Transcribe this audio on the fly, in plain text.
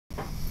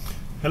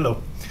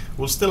Hello.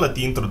 We're still at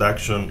the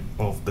introduction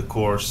of the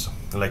course,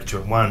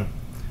 lecture 1,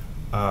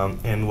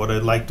 and what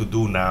I'd like to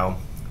do now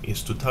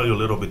is to tell you a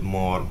little bit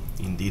more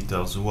in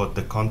details what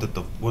the content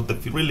of,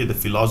 really the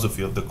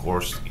philosophy of the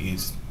course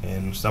is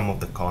and some of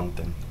the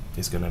content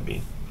is going to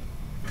be.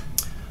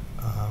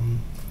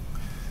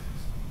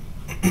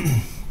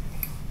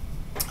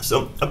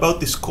 So about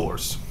this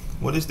course,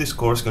 what is this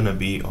course going to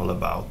be all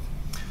about?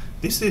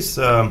 This is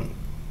a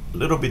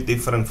little bit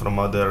different from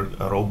other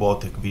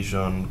robotic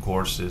vision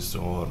courses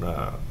or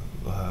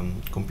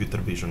computer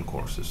vision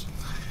courses.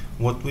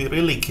 What we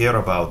really care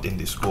about in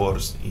this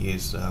course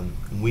is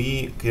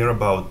we care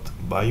about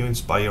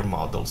bio-inspired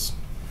models.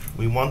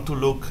 We want to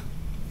look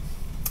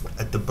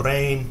at the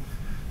brain,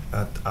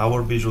 at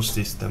our visual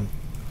system,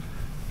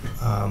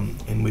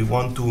 and we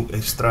want to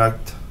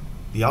extract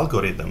the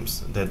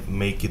algorithms that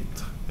make it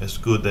as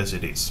good as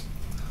it is.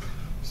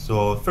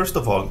 So first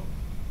of all,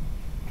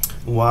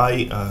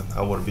 why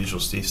our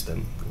visual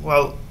system?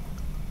 Well,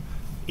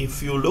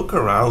 if you look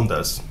around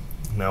us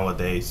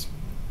nowadays,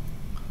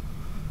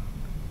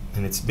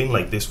 and it's been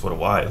like this for a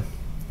while,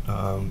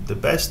 the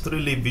best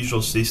really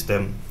visual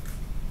system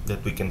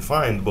that we can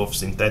find, both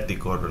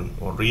synthetic or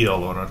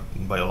real or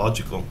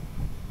biological,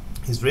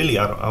 is really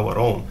our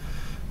own.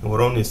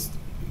 Our own is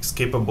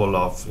capable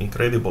of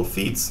incredible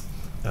feats,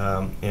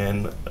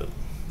 and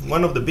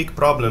one of the big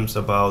problems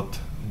about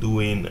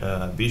doing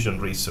vision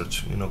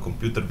research,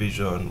 computer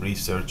vision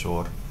research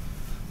or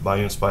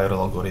bio-inspired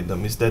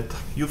algorithm, is that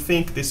you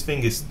think this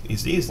thing is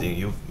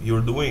easy.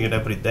 You're doing it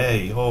every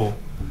day. Oh,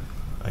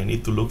 I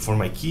need to look for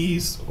my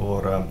keys,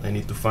 or I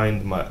need to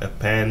find a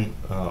pen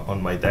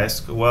on my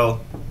desk.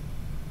 Well,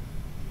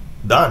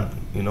 done.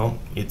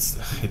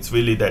 It's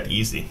really that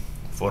easy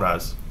for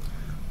us.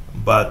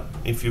 But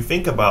if you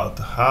think about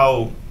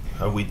how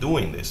are we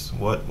doing this,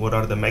 what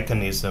are the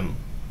mechanisms,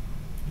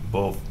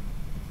 both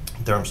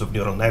in terms of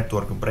neural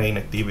network, brain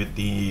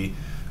activity,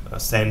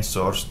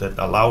 sensors that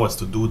allow us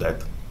to do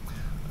that,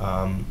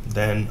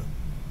 then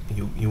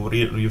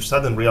you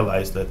suddenly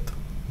realize that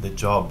the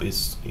job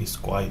is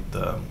quite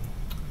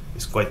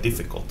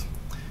difficult,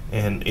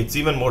 and it's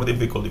even more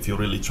difficult if you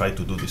really try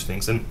to do these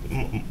things. And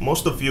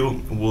most of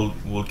you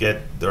will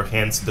get their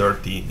hands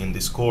dirty in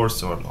this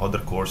course or other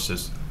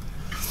courses,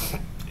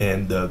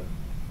 and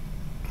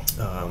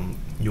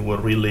you will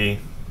really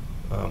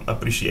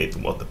appreciate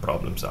what the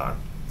problems are.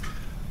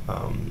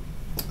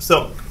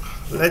 So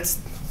let's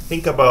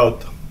think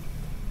about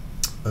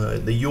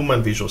the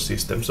human visual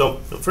system. So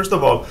first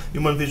of all,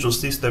 human visual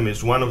system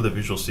is one of the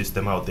visual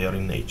systems out there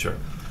in nature.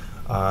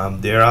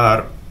 There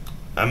are,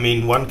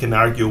 one can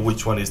argue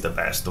which one is the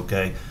best,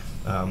 okay?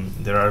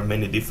 There are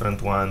many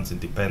different ones.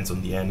 It depends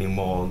on the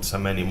animal.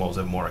 Some animals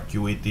have more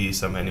acuity,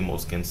 some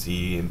animals can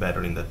see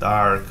better in the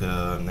dark,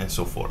 and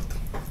so forth.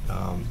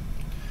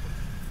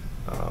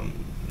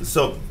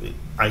 So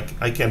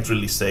I can't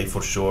really say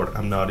for sure.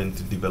 I'm not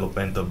into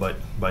developmental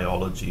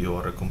biology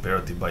or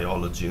comparative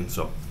biology, and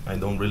so I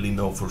don't really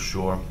know for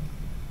sure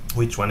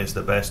which one is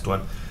the best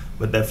one,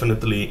 but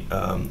definitely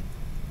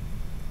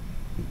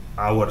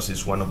ours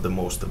is one of the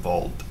most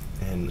evolved,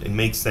 and it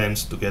makes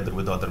sense together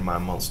with other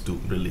mammals to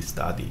really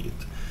study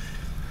it.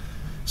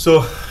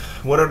 So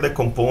what are the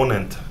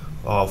components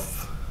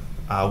of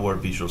our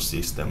visual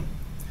system?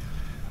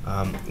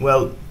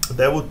 Well,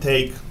 that would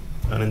take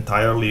an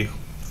entirely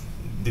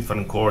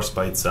different course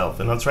by itself,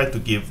 and I'll try to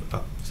give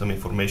some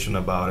information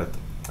about it.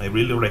 I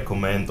really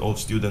recommend all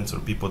students or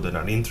people that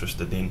are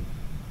interested in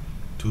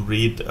to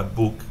read a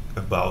book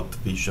about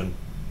vision.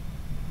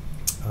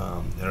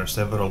 There are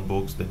several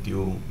books that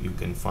you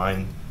can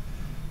find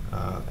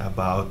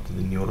about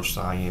the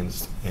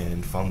neuroscience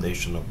and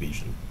foundation of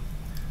vision.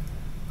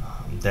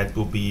 That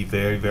will be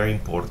very, very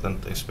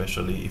important,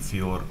 especially if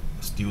you're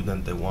a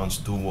student that wants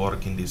to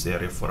work in this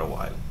area for a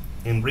while.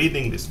 And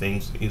reading these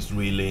things is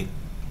really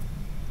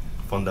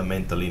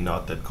fundamentally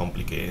not that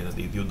complicated.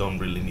 You don't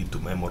really need to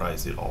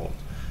memorize it all.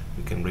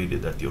 You can read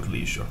it at your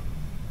leisure.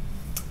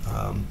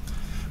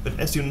 But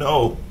as you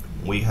know,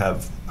 we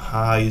have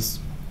eyes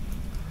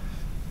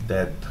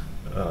that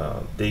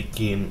take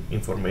in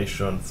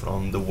information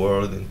from the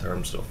world in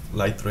terms of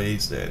light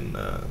rays, and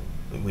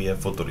we have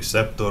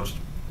photoreceptors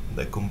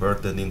that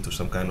convert it into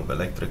some kind of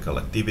electrical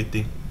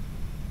activity.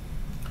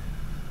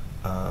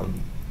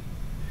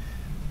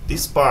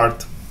 This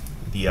part,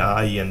 the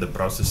eye and the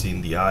processing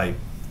in the eye,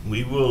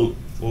 we will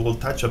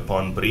touch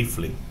upon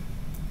briefly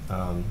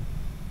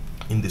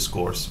in this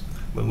course,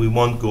 but we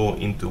won't go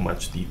into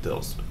much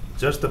details.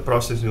 Just the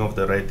processing of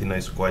the retina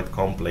is quite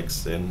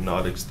complex and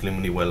not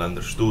extremely well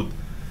understood.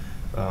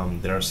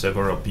 There are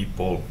several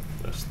people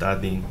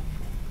studying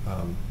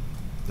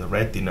the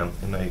retina,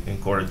 and I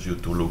encourage you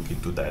to look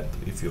into that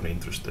if you're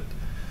interested.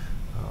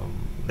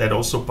 That's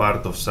also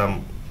part of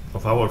some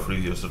of our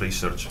previous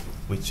research,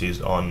 which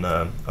is on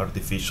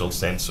artificial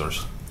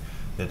sensors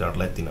that are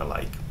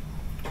retina-like.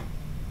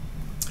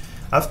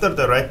 After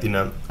the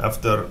retina,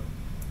 after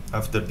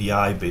the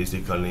eye,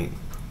 basically,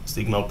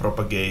 signal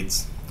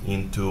propagates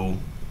into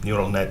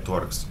neural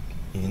networks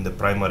in the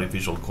primary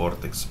visual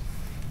cortex.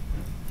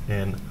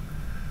 And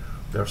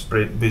There's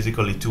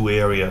basically two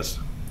areas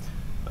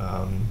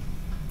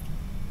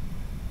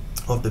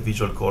of the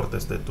visual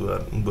cortex that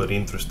we're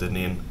interested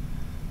in.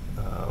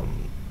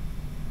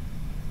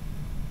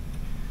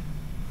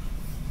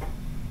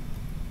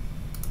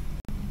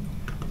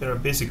 There are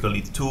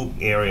basically two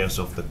areas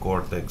of the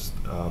cortex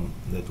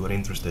that we're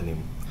interested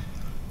in.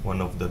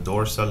 One of the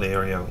dorsal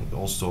area,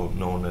 also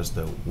known as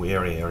the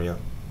wear area,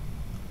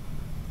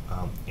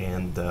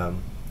 and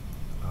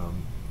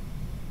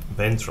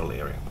ventral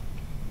area,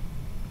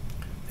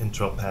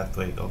 ventral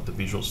pathway of the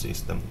visual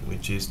system,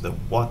 which is the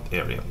what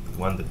area, the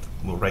one that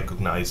will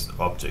recognize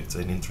objects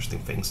and interesting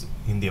things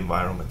in the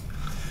environment.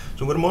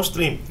 So we're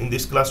mostly, in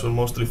this class, we're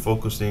mostly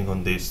focusing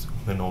on this,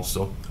 and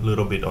also a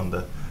little bit on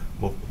the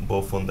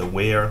both on the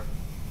where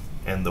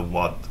and the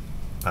what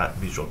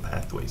visual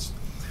pathways.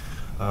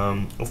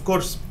 Of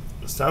course,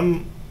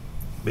 some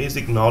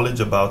basic knowledge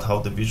about how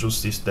the visual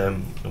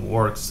system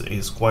works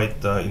is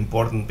quite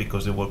important,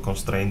 because it will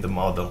constrain the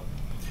model.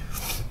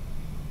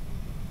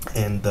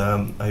 And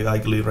I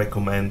highly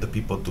recommend the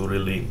people to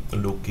really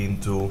look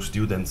into,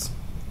 students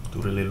to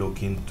really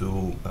look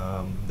into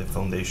the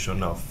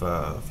foundation of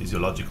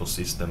physiological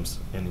systems,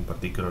 and in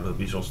particular the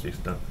visual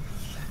system.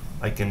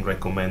 I can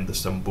recommend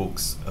some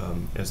books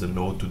as a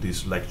note to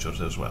these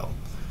lectures as well.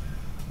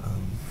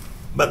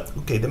 But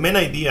okay, the main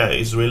idea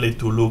is really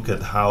to look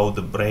at how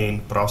the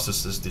brain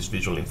processes this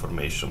visual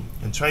information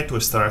and try to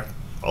extract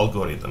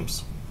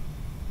algorithms.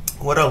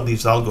 What are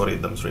these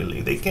algorithms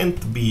really? They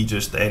can't be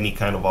just any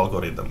kind of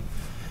algorithm.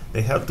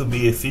 They have to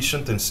be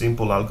efficient and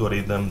simple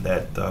algorithms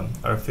that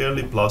are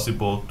fairly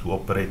plausible to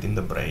operate in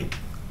the brain,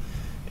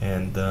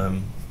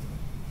 and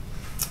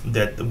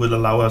that will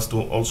allow us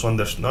to also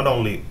not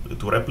only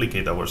to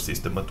replicate our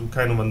system, but to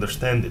kind of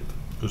understand it.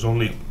 Because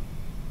only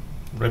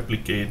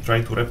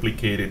trying to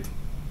replicate it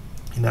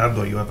in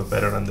hardware, you have a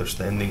better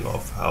understanding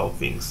of how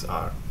things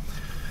are.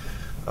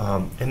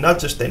 And not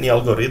just any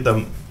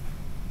algorithm,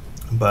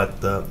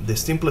 but the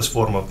simplest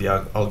form of the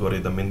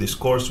algorithm. In this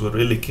course, we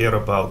really care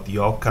about the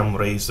Occam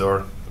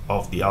razor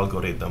of the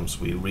algorithms.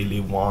 We really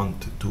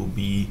want to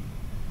be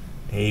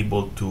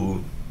able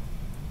to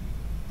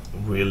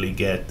really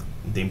get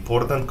the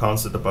important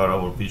concept about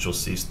our visual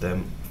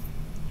system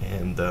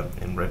and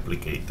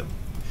replicate them.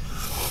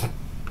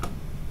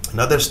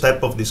 Another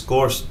step of this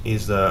course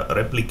is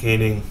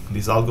replicating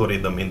this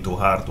algorithm into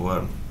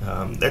hardware.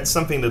 That's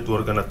something that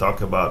we're going to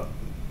talk about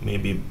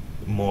maybe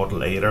more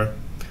later.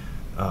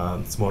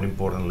 It's more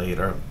important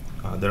later.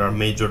 There are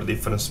major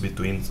differences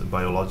between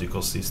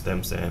biological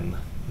systems and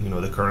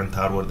the current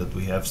hardware that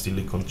we have,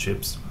 silicon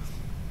chips.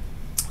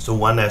 So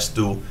one has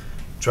to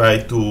try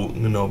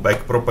to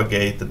back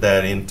propagate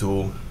that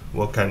into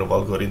what kind of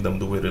algorithm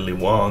do we really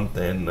want,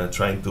 and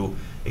trying to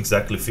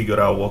exactly figure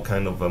out what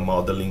kind of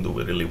modeling do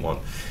we really want.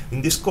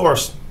 In this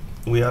course,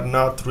 we are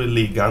not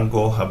really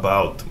gung-ho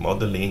about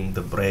modeling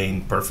the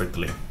brain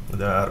perfectly.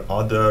 There are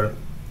other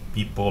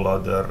people,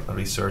 other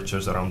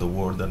researchers around the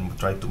world that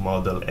try to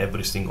model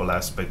every single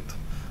aspect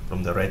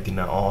from the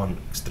retina on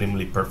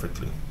extremely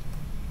perfectly.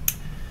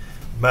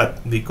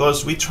 But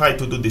because we try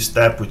to do this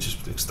step, which is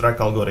to extract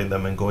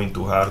algorithm and go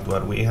into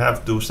hardware, we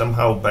have to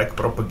somehow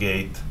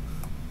backpropagate.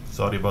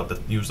 Sorry about the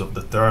use of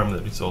the term,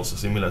 that is also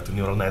similar to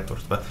neural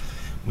networks, but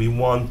we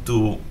want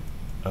to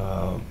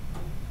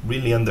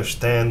really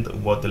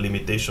understand what the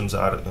limitations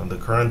are on the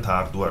current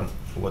hardware,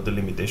 what the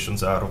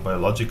limitations are of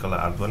biological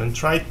hardware, and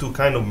try to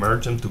kind of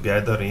merge them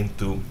together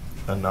into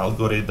an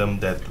algorithm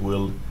that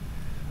will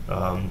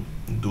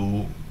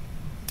do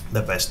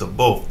the best of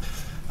both.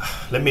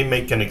 Let me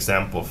make an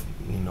example.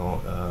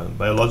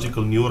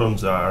 Biological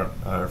neurons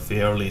are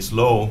fairly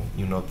slow,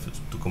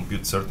 to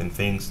compute certain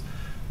things.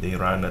 They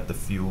run at a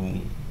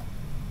few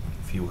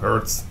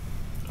hertz.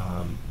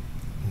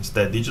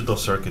 Instead, digital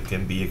circuit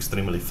can be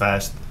extremely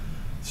fast.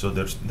 So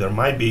there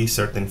might be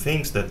certain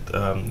things that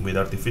with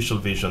artificial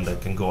vision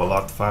that can go a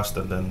lot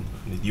faster than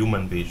with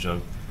human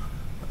vision.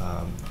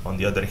 On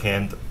the other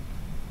hand,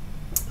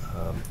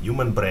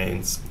 human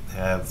brains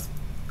have,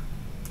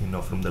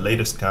 from the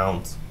latest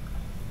counts,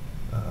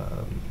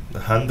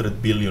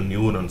 100 billion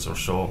neurons or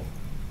so,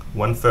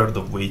 1/3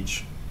 of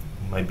which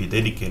might be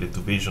dedicated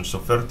to vision. So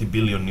 30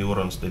 billion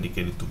neurons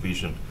dedicated to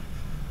vision,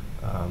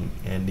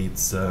 and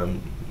it's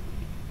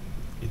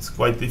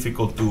quite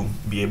difficult to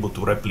be able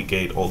to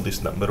replicate all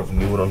this number of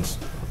neurons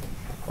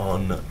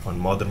on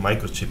modern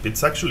microchip.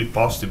 It's actually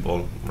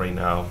possible right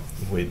now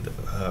with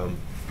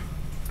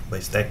by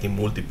stacking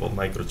multiple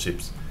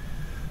microchips,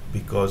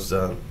 because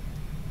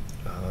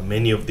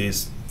many of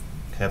these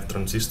have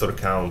transistor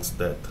counts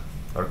that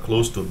are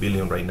close to 1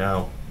 billion right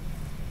now,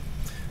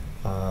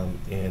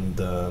 and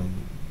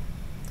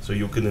so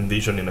you can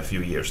envision in a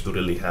few years to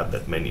really have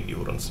that many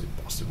neurons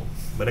if possible.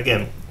 But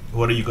again,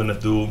 what are you going to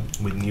do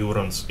with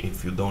neurons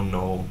if you don't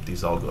know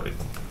this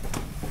algorithm?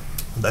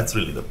 That's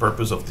really the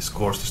purpose of this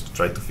course, is to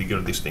try to figure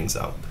these things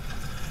out.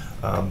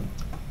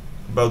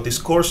 About this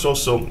course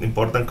also,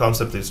 important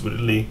concept is we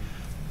really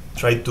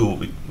try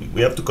to,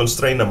 we have to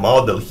constrain a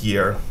model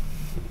here,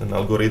 an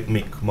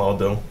algorithmic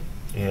model,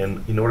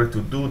 And in order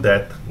to do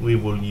that, we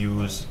will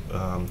use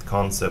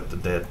concepts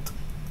that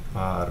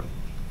are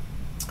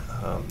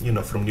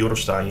from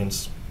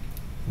neuroscience,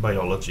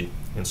 biology,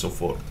 and so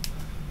forth,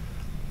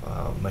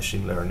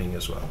 machine learning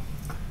as well.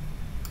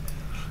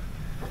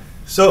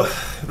 So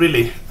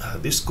really,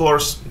 this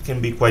course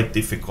can be quite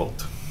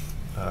difficult,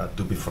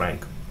 to be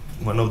frank.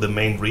 One of the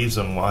main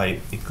reasons why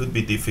it could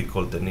be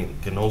difficult, and it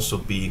can also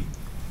be,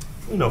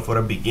 for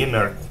a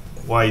beginner,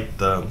 quite,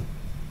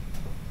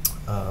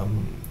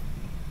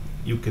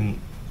 you can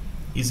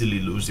easily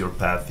lose your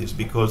path, is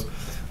because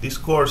this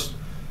course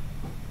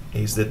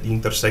is at the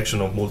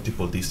intersection of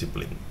multiple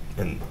disciplines.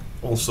 And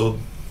also,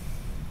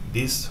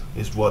 this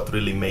is what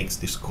really makes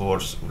this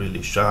course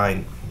really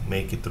shine,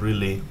 make it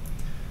really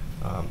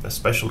a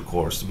special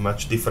course,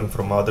 much different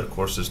from other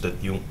courses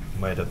that you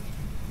might have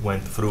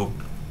went through.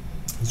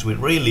 So we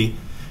really,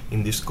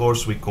 in this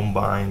course, we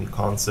combine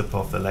concept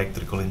of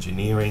electrical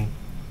engineering,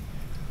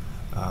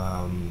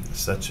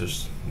 such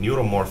as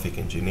neuromorphic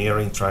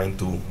engineering, trying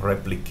to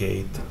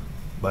replicate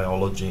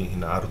biology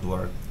in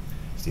hardware,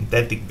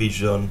 synthetic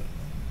vision,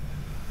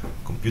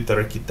 computer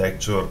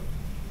architecture.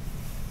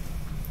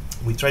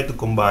 We try to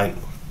combine,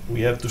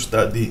 we have to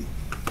study,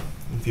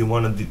 if you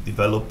want to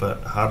develop a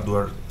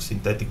hardware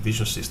synthetic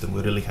vision system,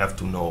 we really have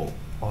to know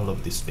all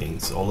of these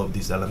things, all of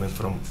these elements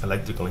from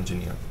electrical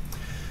engineering.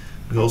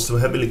 We also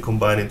heavily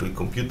combine it with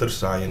computer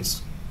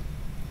science,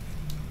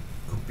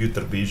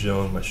 computer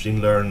vision,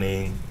 machine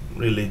learning,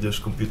 really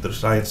just computer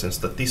science and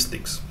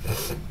statistics.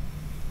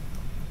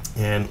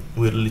 And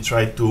we really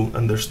try to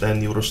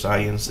understand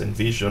neuroscience and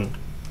vision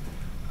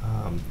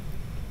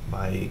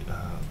by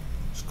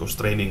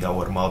constraining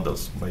our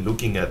models, by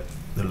looking at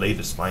the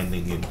latest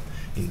finding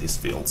in these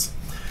fields.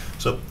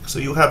 So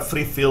you have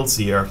 3 fields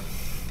here.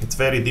 It's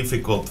very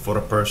difficult for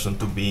a person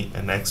to be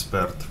an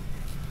expert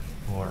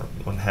or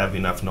have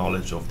enough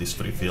knowledge of these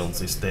 3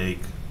 fields. It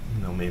takes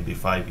maybe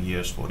 5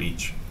 years for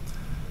each.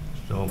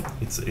 So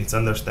it's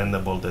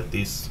understandable that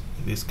this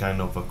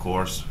kind of a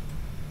course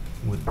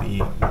would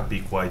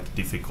be quite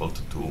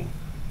difficult to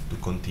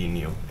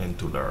continue and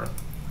to learn,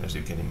 as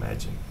you can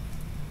imagine.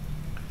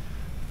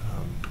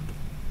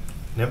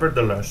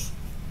 Nevertheless,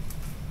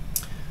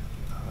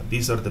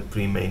 these are the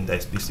 3 main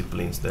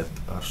disciplines that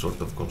are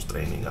sort of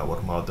constraining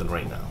our model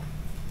right now.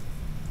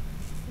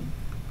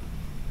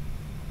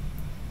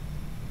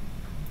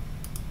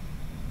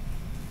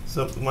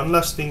 So one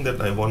last thing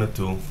that I wanted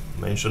to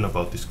mention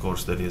about this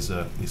course that is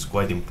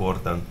quite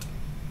important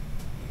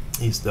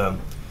is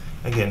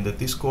again that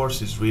this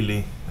course is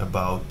really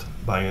about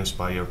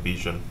bio-inspired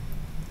vision.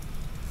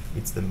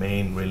 It's the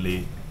main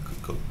really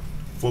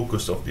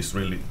focus of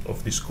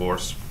this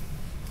course.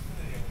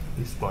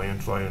 Is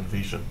bio-inspired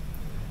vision.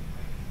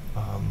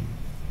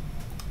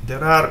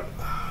 There are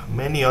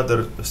many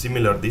other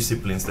similar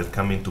disciplines that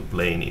come into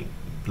play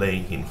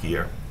in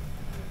here,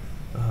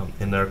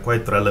 and are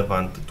quite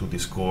relevant to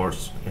this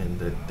course, and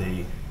that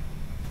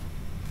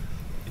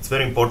it's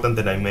very important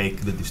that I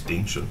make the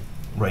distinction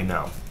right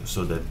now,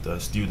 so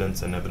that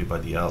students and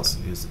everybody else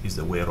is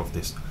aware of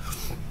this.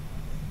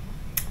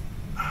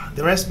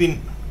 There has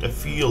been a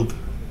field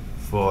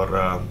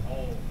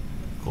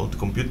called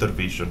computer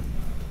vision,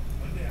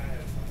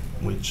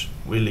 which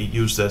really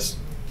uses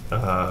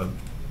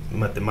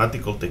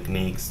mathematical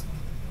techniques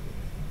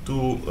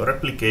to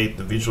replicate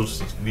the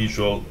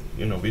visual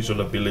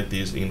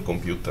abilities in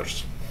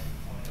computers.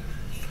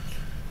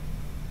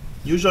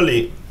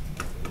 Usually,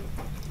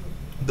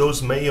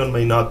 those may or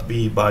may not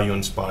be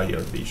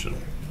bio-inspired vision.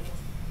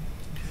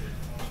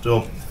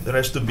 So there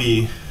has to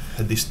be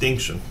a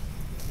distinction,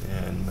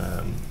 and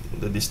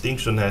the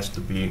distinction has to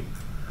be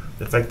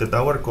the fact that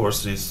our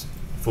course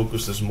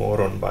focuses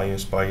more on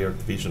bio-inspired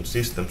vision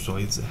systems, so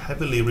it's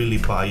heavily really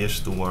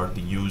biased toward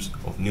the use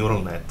of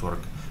neural network,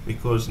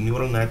 because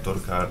neural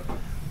network are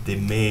the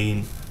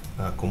main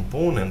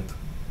component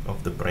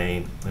of the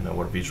brain in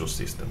our visual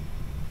system.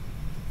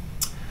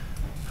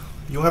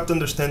 You have to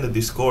understand that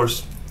this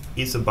course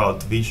is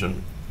about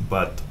vision,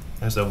 but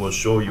as I will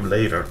show you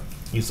later,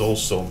 it's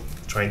also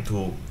trying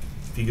to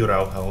figure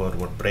out how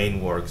our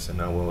brain works and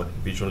how our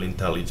visual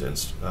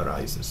intelligence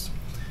arises.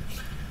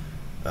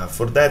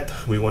 For that,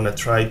 we want to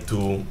try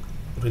to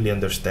really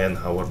understand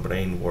how our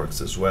brain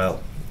works as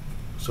well.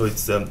 So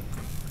it's a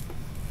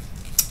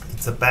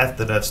path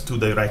that has 2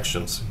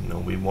 directions.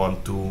 We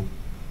want to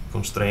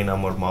constrain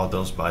our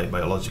models by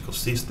biological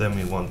system.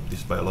 We want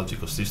this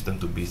biological system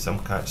to be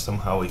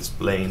somehow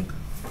explained,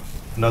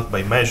 not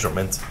by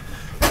measurements,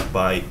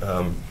 by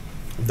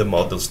the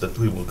models that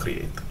we will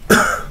create.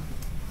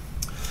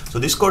 So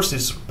this course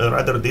is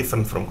rather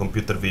different from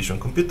computer vision.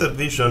 Computer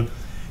vision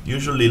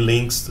usually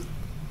links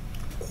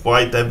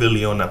quite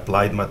heavily on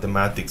applied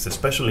mathematics,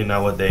 especially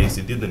nowadays.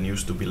 It didn't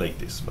used to be like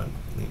this, but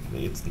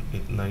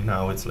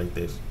now it's like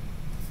this.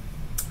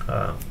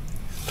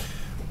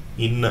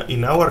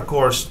 In our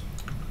course,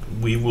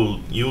 we will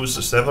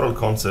use several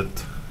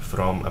concepts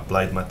from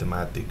applied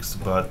mathematics,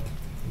 but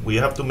we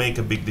have to make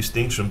a big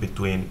distinction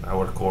between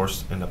our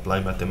course in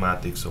applied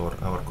mathematics or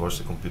our course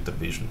in computer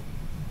vision.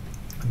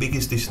 The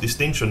biggest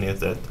distinction is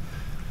that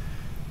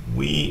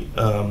we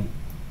are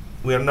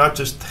not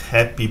just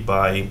happy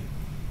by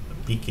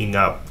picking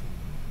up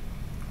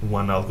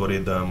one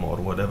algorithm or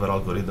whatever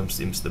algorithm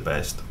seems the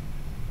best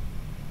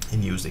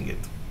and using it.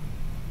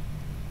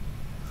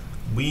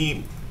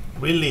 We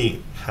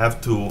really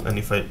have to, and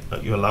if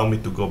you allow me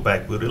to go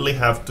back, we really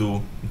have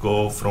to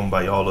go from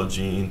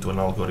biology into an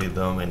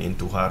algorithm and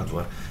into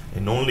hardware,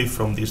 and only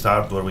from this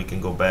hardware we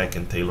can go back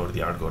and tailor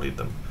the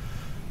algorithm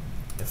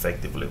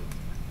effectively.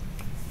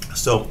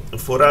 So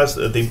for us,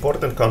 the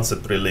important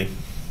concept really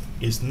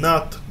is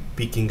not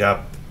picking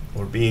up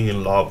or being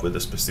in love with a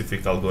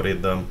specific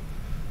algorithm,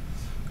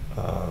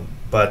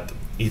 but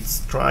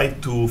it's try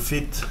to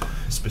fit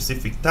a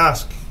specific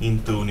task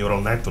into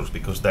neural networks,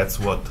 because that's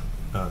what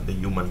the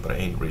human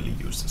brain really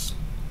uses.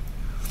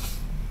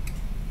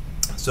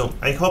 So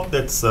I hope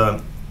that's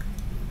at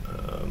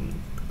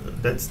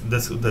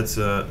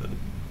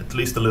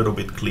least a little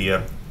bit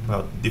clear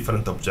about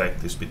different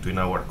objectives between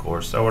our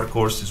course. Our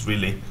course is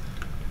really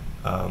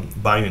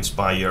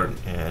bio-inspired,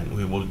 and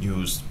we will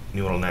use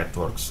neural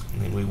networks,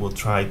 and we will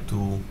try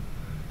to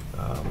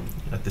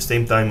at the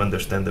same time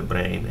understand the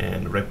brain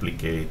and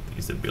replicate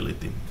its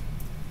ability.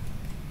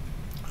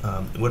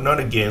 We're not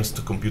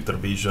against computer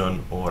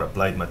vision or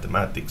applied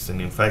mathematics,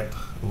 and in fact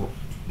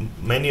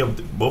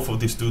both of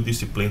these two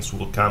disciplines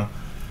will come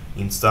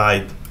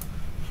inside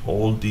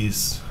all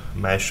these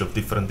mesh of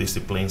different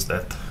disciplines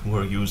that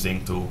we're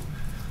using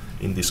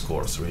in this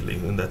course, really,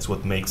 and that's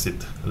what makes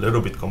it a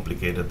little bit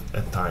complicated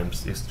at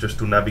times, is just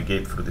to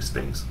navigate through these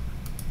things.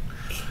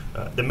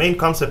 The main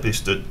concept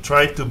is to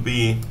try to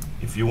be,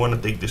 if you want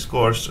to take this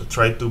course,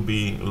 try to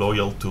be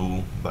loyal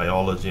to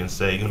biology and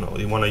say, you know,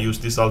 you want to use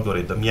this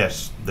algorithm,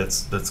 yes,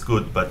 that's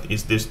good, but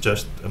is this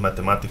just a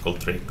mathematical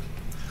trick?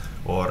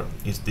 Or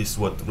is this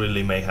what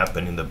really may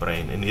happen in the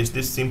brain? And is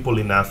this simple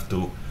enough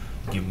to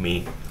give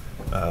me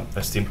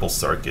a simple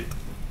circuit?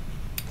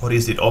 Or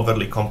is it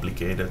overly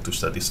complicated to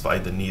satisfy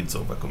the needs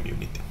of a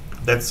community?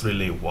 That's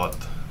really what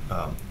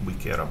we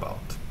care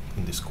about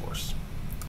in this course.